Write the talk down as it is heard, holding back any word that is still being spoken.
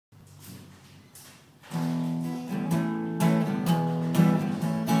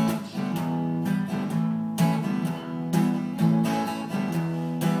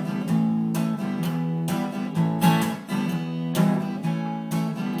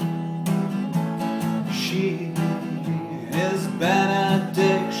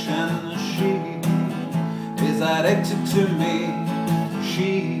addicted to me.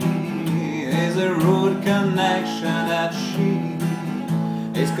 She is a root connection that she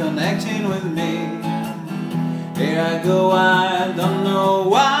is connecting with me. Here I go, I don't know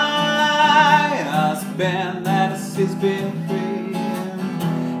why I spend that she's been free.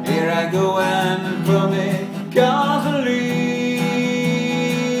 Here I go and for me constantly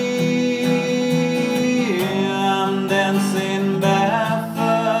I'm dancing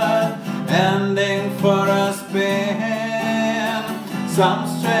barefoot, ending for a spin. Some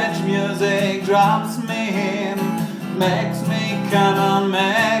strange music drops me in, makes me come on,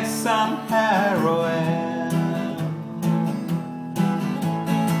 make some heroin.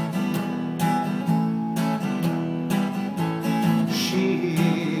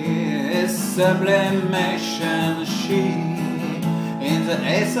 Sublimation, she in the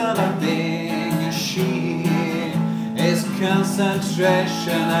essence of being, she is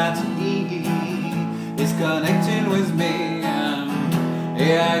concentration at E, is connecting with me.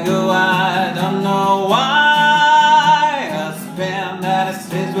 Here I go, I don't know why I spend that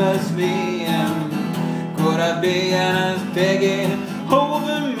space with me. Could I be and taking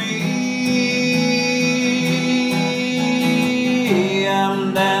over me?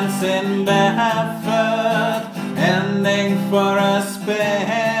 I'm dancing barefoot, ending for a spin.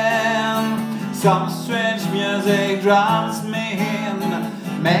 Some strange music drops me in,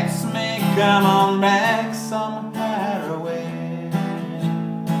 makes me come on, make some heroin.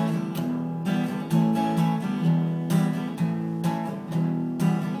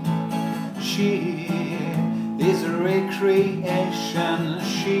 She is a recreation,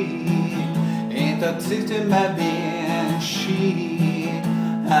 she intoxicated my being, she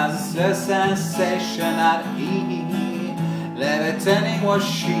has a sensation at E, levitating was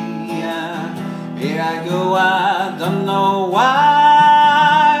she. Here I go, I don't know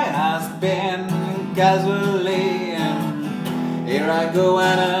why I've been casually. Here I go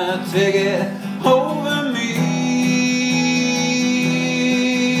and I take it over me.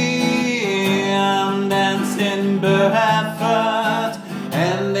 I'm dancing barefoot,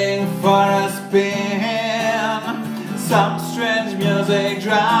 ending for a spin. Some strange music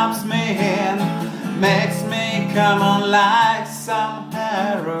drops me in, makes me come on like some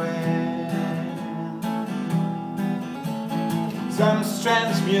heroin. Some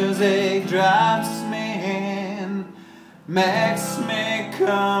strange music drops me in, makes me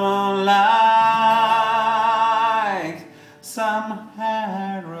come on like